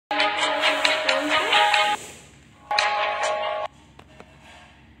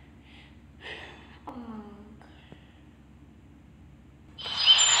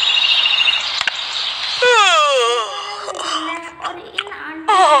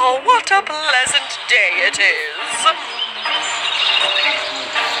what a pleasant day it is.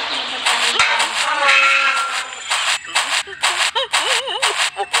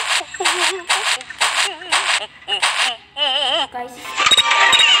 Guys.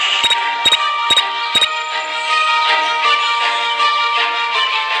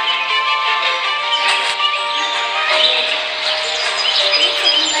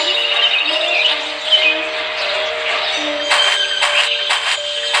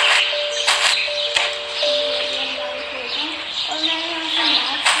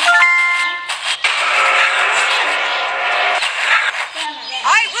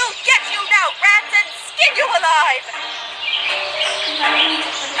 I will get you now, rats, and skin you alive!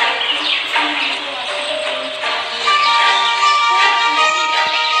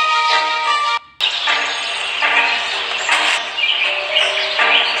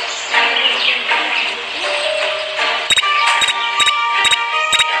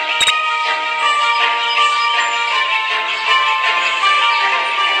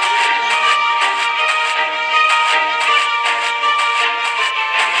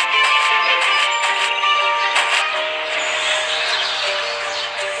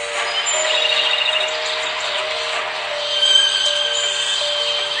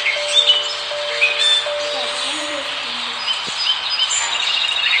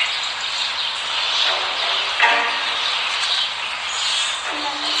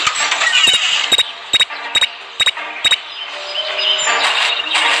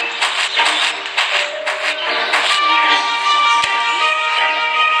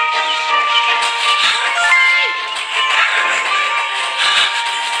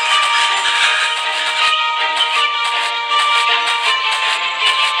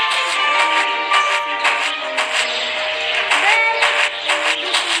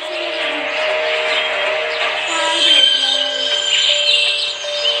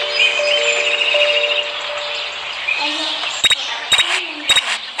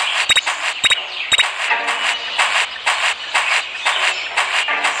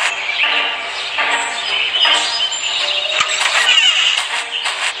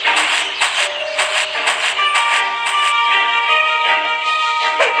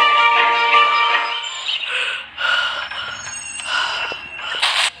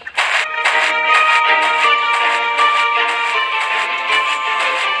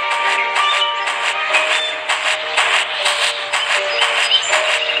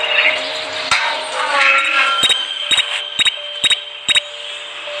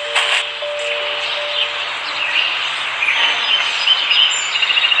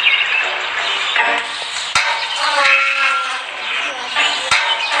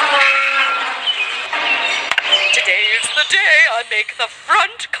 Today's the day I make the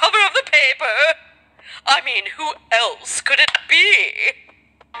front cover of the paper. I mean, who else could it be?